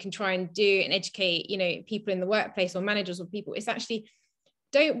anything we can try and do and educate, people in the workplace or managers or people, it's actually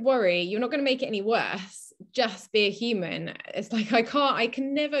don't worry, you're not going to make it any worse. Just be a human. It's like, I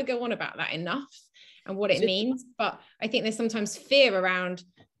can never go on about that enough and what it means. But I think there's sometimes fear around,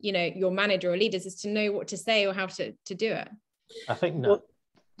 you know, your manager or leaders is to know what to say or how to do it. I think no.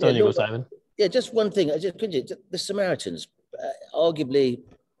 Well, you go, Simon. Yeah, just one thing. The Samaritans, arguably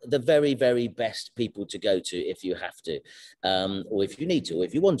the very, very best people to go to if you have to, or if you need to, or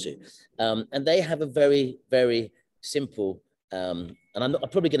if you want to. And they have a very, very simple, and I'm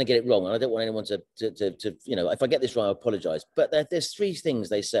probably going to get it wrong, and I don't want anyone to you know, if I get this wrong, I apologize. But there's three things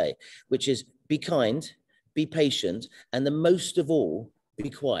they say, which is be kind, be patient, and the most of all, be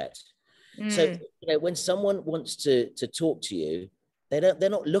quiet. So, you know, when someone wants to talk to you, they're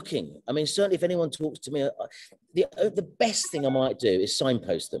not looking. I mean, certainly if anyone talks to me, the best thing I might do is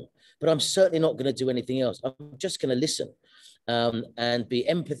signpost them, but I'm certainly not going to do anything else. I'm just going to listen, and be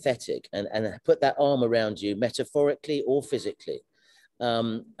empathetic and put that arm around you, metaphorically or physically.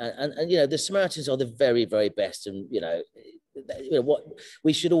 And you know, the Samaritans are the very, very best. And, you know, what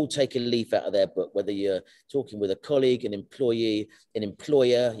we should all take a leaf out of their book, whether you're talking with a colleague, an employee, an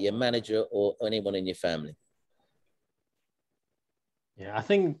employer, your manager, or anyone in your family. Yeah, I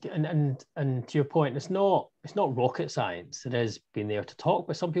think, and to your point, it's not rocket science. It is being there to talk,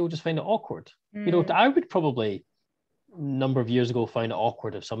 but some people just find it awkward. You know, I would probably a number of years ago find it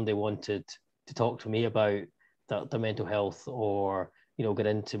awkward if somebody wanted to talk to me about their mental health or, you know, get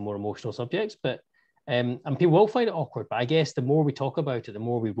into more emotional subjects. But and people will find it awkward. But I guess the more we talk about it, the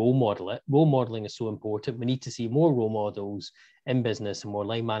more we role model it. Role modeling is so important. We need to see more role models in business and more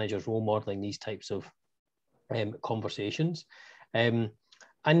line managers role modeling these types of conversations. And,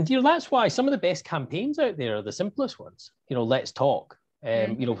 you know, that's why some of the best campaigns out there are the simplest ones. You know, let's talk.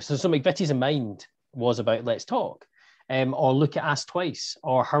 You know, so some McVitie's in mind was about let's talk, or look at Ask Twice,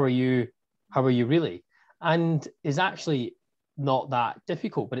 or how are you really? And is actually not that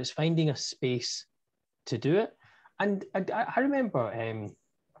difficult, but it's finding a space to do it. And I remember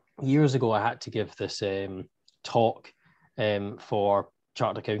years ago, I had to give this talk for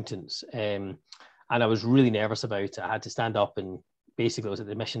chartered accountants. And I was really nervous about it. I had to stand up and basically it was at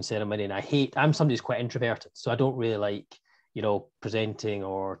the admission ceremony. And I'm somebody who's quite introverted. So I don't really like, you know, presenting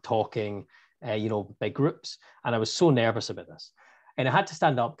or talking, you know, big groups. And I was so nervous about this. And I had to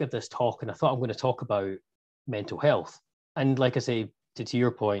stand up, give this talk. And I thought I'm going to talk about mental health. And like I say, to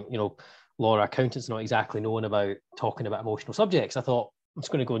your point, you know, Laura, accountants not exactly known about talking about emotional subjects. I thought I'm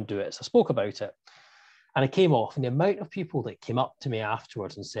just going to go and do it. So I spoke about it. And I came off, and the amount of people that came up to me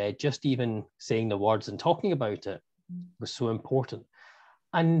afterwards and said, just even saying the words and talking about it was so important.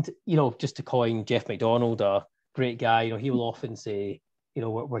 And, you know, just to coin Jeff McDonald, a great guy, you know, he will often say, you know,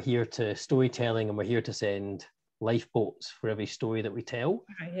 we're here to storytelling and we're here to send lifeboats for every story that we tell.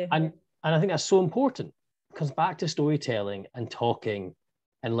 And I think that's so important. It comes back to storytelling and talking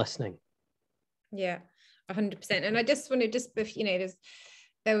and listening. Yeah, 100%. And I just want to you know,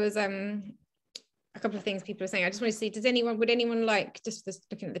 there was a couple of things people are saying. I just want to see, would anyone like, just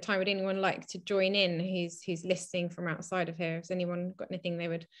looking at the time, would anyone like to join in who's listening from outside of here? Has anyone got anything they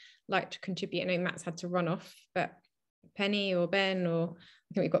would like to contribute? I know Matt's had to run off, but Penny or Ben, or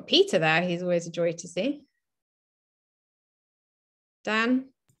I think we've got Peter there. He's always a joy to see. Dan,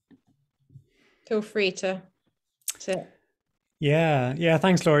 feel free to. Yeah,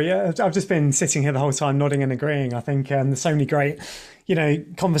 thanks, Laura. Yeah, I've just been sitting here the whole time nodding and agreeing. I think there's so many great, you know,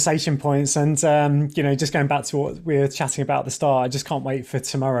 conversation points, and you know, just going back to what we were chatting about at the start, I just can't wait for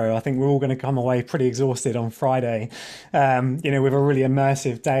tomorrow. I think we're all going to come away pretty exhausted on Friday, you know, with a really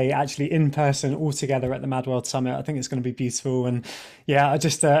immersive day, actually in person, all together at the Mad World Summit. I think it's going to be beautiful, and yeah, I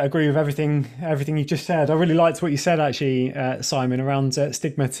just agree with everything you just said. I really liked what you said, actually, Simon, around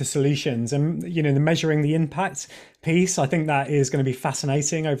stigma to solutions, and you know, the measuring the impact piece. I think that is going to be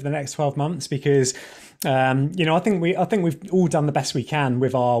fascinating over the next 12 months because you know, I think we've all done the best we can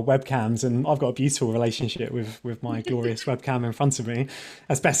with our webcams, and I've got a beautiful relationship with my glorious webcam in front of me,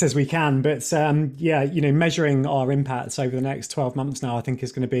 as best as we can. But yeah, you know, measuring our impacts over the next 12 months now, I think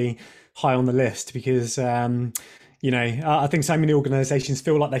is going to be high on the list because you know, I think so many organisations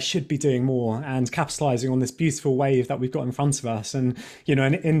feel like they should be doing more and capitalising on this beautiful wave that we've got in front of us. And, you know,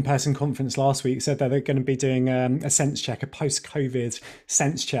 an in-person conference last week said that they're going to be doing a sense check, a post-COVID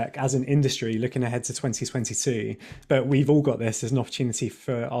sense check as an industry looking ahead to 2022. But we've all got this as an opportunity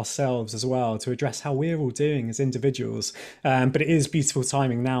for ourselves as well to address how we're all doing as individuals. But it is beautiful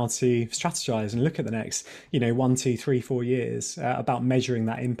timing now to strategise and look at the next, you know, 1, 2, 3, 4 years about measuring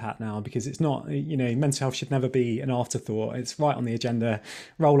that impact now, because it's not, you know, mental health should never be an afterthought. It's right on the agenda.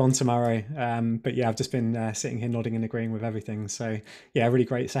 Roll on tomorrow. But yeah, I've just been sitting here nodding and agreeing with everything. So yeah, really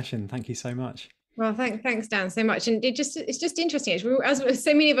great session. Thank you so much. Well, thanks, Dan, so much. And it's just interesting. As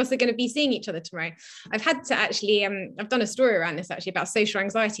so many of us are going to be seeing each other tomorrow, I've had to actually, I've done a story around this actually about social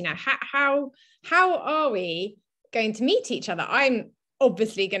anxiety now. How are we going to meet each other? I'm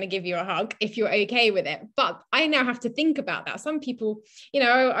obviously going to give you a hug if you're okay with it, but I now have to think about that. Some people,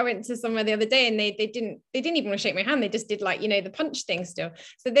 I went to somewhere the other day and they didn't even want to shake my hand. They just did like, the punch thing still.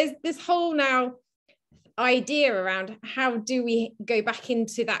 So there's this whole now idea around how do we go back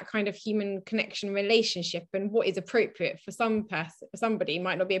into that kind of human connection relationship, and what is appropriate for somebody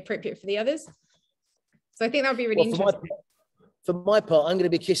might not be appropriate for the others. So I think that would be really interesting. For my part, I'm going to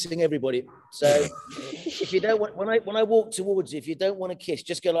be kissing everybody. So if you don't want, when I walk towards you, if you don't want to kiss,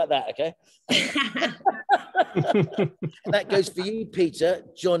 just go like that, okay? That goes for you, Peter,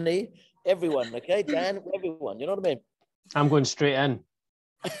 Jonny, everyone, okay? Dan, everyone, you know what I mean? I'm going straight in.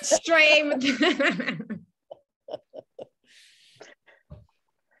 Straight in with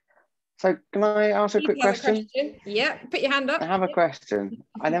So can I ask a quick question? Yeah, put your hand up. I have a question.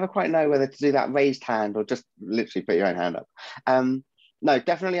 I never quite know whether to do that raised hand or just literally put your own hand up. No,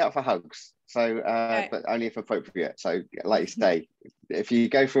 definitely up for hugs. So, but only if appropriate. So, like you say, if you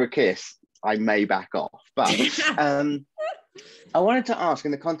go for a kiss, I may back off. But I wanted to ask,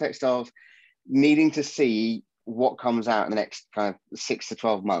 in the context of needing to see what comes out in the next kind of 6 to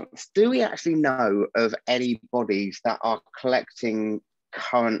 12 months, do we actually know of any bodies that are collecting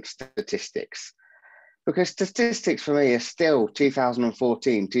current statistics? Because statistics for me are still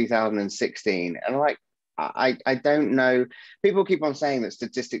 2014, 2016, and like I don't know. People keep on saying that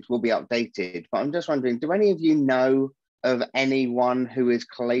statistics will be updated, but I'm just wondering, do any of you know of anyone who is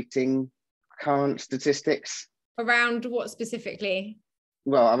collating current statistics? Around what specifically?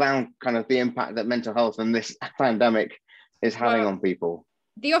 Well, around kind of the impact that mental health and this pandemic is having on people.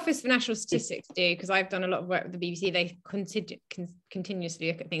 The Office for National Statistics do, because I've done a lot of work with the BBC. They continuously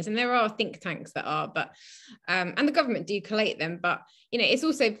look at things, and there are think tanks that are, but and the government do collate them. But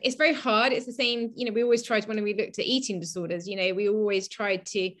it's very hard. It's the same. We always tried, when we looked at eating disorders. We always tried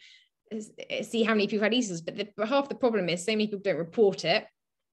to see how many people had eating disorders, but half the problem is so many people don't report it.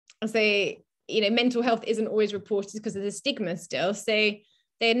 And so mental health isn't always reported because of the stigma still. So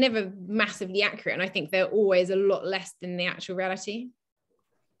they're never massively accurate, and I think they're always a lot less than the actual reality.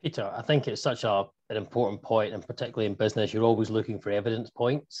 Peter, I think it's such an important point, and particularly in business, you're always looking for evidence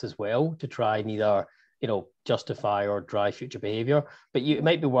points as well to try and either, justify or drive future behaviour. But it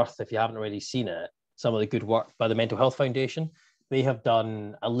might be worth, if you haven't already seen it, some of the good work by the Mental Health Foundation. They have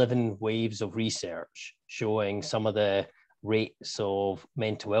done 11 waves of research showing some of the rates of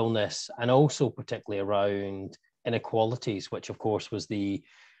mental illness, and also particularly around inequalities, which of course was the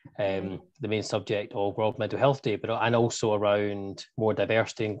main subject of World Mental Health Day, and also around more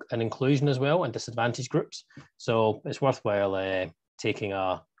diversity and inclusion as well, and disadvantaged groups. So it's worthwhile taking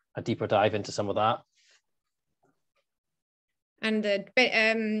a deeper dive into some of that. And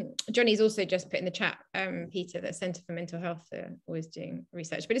Jonny's also just put in the chat, Peter, that Centre for Mental Health are always doing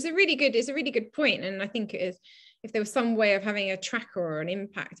research. But it's a really good point, and I think it is, if there was some way of having a tracker or an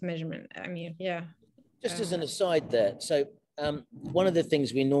impact measurement. I mean, yeah. Just as an aside there, so one of the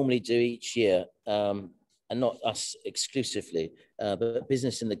things we normally do each year, and not us exclusively, but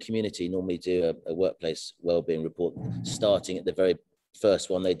business in the community normally do a workplace wellbeing report, starting at the very first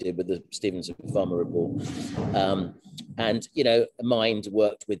one they did with the Stevenson Farmer report. And Mind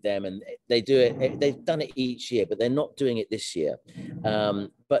worked with them, and they do it. They've done it each year, but they're not doing it this year.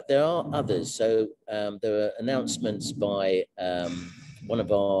 But there are others. So there are announcements by one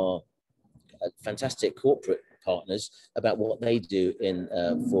of our fantastic corporate partners about what they do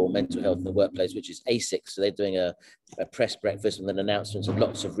for mental health in the workplace, which is ASIC. So they're doing a press breakfast with an announcement of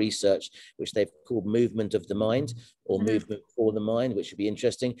lots of research, which they've called Movement of the Mind, or Movement for the Mind, which should be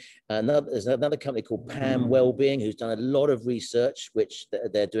interesting. There's another company called PAM Wellbeing, who's done a lot of research, which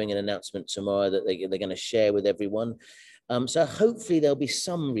they're doing an announcement tomorrow that they're going to share with everyone. So hopefully there'll be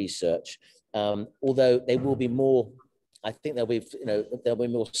some research, although they will be more, I think they'll be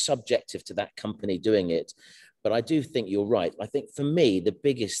more subjective to that company doing it. But I do think you're right. I think for me, the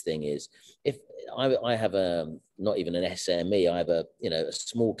biggest thing is, if I have not even an SME, I have a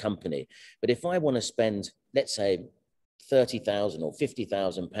small company, but if I want to spend, let's say, £30,000 or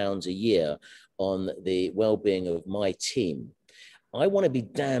 £50,000 a year on the well-being of my team, I want to be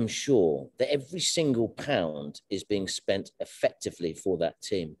damn sure that every single pound is being spent effectively for that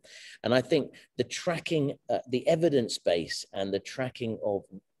team. And I think the tracking, the evidence base and the tracking of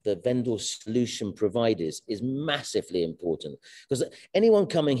the vendor solution providers is massively important, because anyone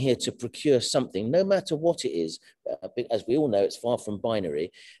coming here to procure something, no matter what it is, as we all know, it's far from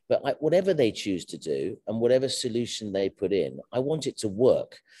binary, but whatever they choose to do and whatever solution they put in, I want it to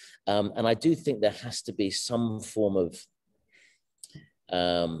work. And I do think there has to be some form of,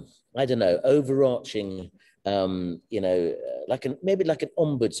 I don't know, overarching, maybe like an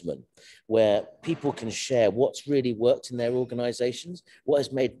ombudsman, where people can share what's really worked in their organizations, what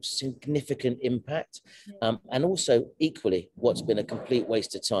has made significant impact, and also equally what's been a complete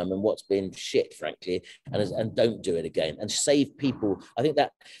waste of time and what's been shit, frankly, and don't do it again, and save people. I think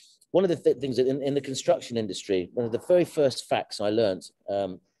that one of the things that in the construction industry, one of the very first facts I learned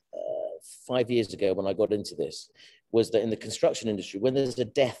 5 years ago when I got into this, was that in the construction industry, when there's a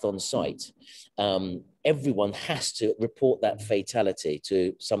death on site, everyone has to report that fatality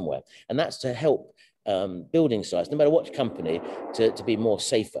to somewhere. And that's to help building sites, no matter what company, to be more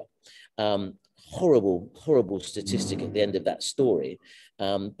safer. Horrible statistic at the end of that story.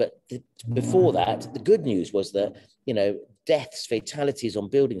 But before that, the good news was that, deaths, fatalities on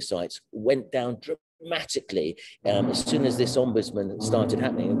building sites went down dramatically as soon as this ombudsman started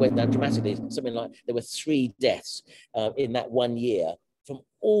happening. It went down dramatically. Something like there were 3 deaths in that 1 year from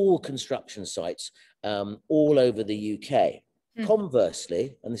all construction sites all over the UK.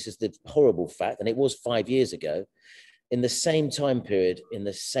 Conversely, and this is the horrible fact, and it was 5 years ago, in the same time period, in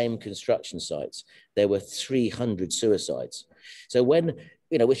the same construction sites, there were 300 suicides. So when,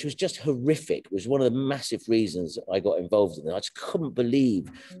 which was just horrific, was one of the massive reasons I got involved in it. I just couldn't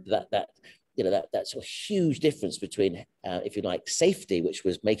believe that sort of huge difference between, if you like, safety, which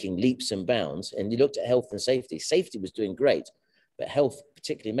was making leaps and bounds, and you looked at health and safety. Safety was doing great, but health,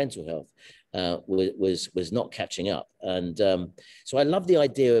 particularly mental health, was not catching up. And so I love the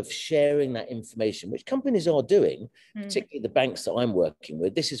idea of sharing that information, which companies are doing, particularly the banks that I'm working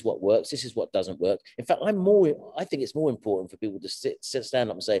with. This is what works. This is what doesn't work. In fact, I think it's more important for people to stand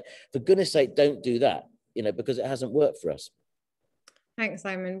up and say, for goodness sake, don't do that, because it hasn't worked for us. Thanks,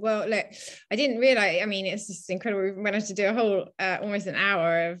 Simon. Well, look, I didn't realize, it's just incredible. We managed to do a whole, almost an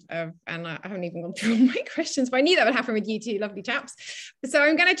hour of, and I haven't even gone through all my questions, but I knew that would happen with you two lovely chaps. So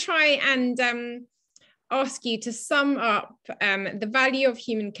I'm going to try and ask you to sum up the value of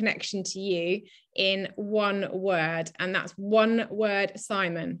human connection to you in one word, and that's one word,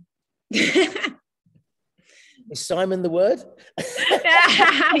 Simon. Is Simon the word?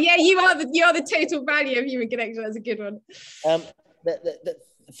 Yeah, you are the total value of human connection. That's a good one.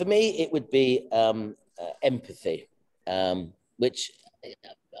 For me, it would be empathy, which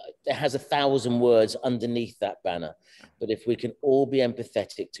has 1,000 words underneath that banner. But if we can all be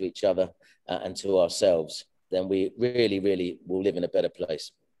empathetic to each other and to ourselves, then we really, really will live in a better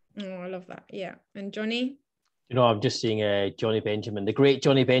place. Oh, I love that. Yeah. And Jonny? I'm just seeing Johnny Benjamin, the great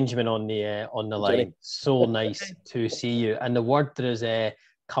Johnny Benjamin on the line. Johnny. So nice to see you. And the word that is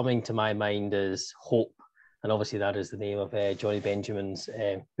coming to my mind is hope. And obviously that is the name of Johnny Benjamin's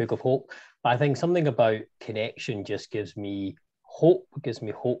Book of Hope. But I think something about connection just gives me hope for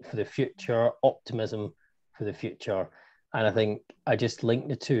the future, optimism for the future. And I think I just link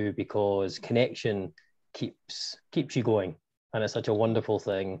the two because connection keeps you going. And it's such a wonderful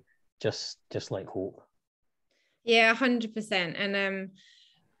thing, just like hope. Yeah, 100%. And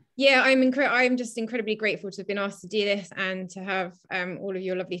yeah, I'm just incredibly grateful to have been asked to do this and to have all of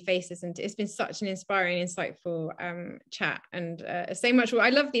your lovely faces. And it's been such an inspiring, insightful chat. And so much. I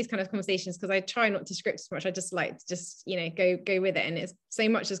love these kind of conversations because I try not to script so much. I just like to go with it. And it's so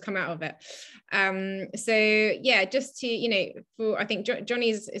much has come out of it. So yeah, just to, I think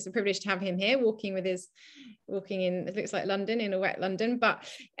Jonny's, it's a privilege to have him here walking in, it looks like London, in a wet London, but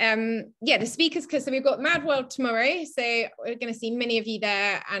yeah, the speakers, so we've got Mad World tomorrow, so we're going to see many of you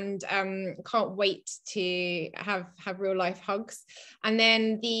there, and can't wait to have real life hugs. And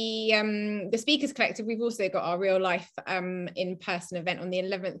then the Speakers Collective, we've also got our real life in-person event on the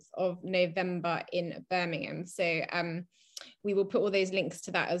 11th of November in Birmingham, so we will put all those links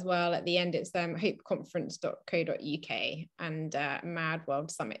to that as well at the end. It's hopeconference.co.uk and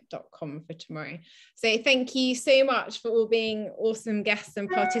madworldsummit.com for tomorrow. So thank you so much for all being awesome guests and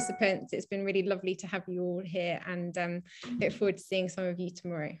participants. It's been really lovely to have you all here, and look forward to seeing some of you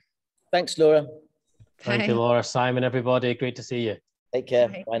tomorrow. Thanks, Laura. Thank you, Laura. Simon, everybody, great to see you. Take care.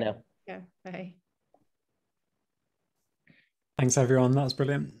 Bye now. Yeah, bye. Thanks, everyone. That was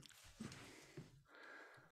brilliant.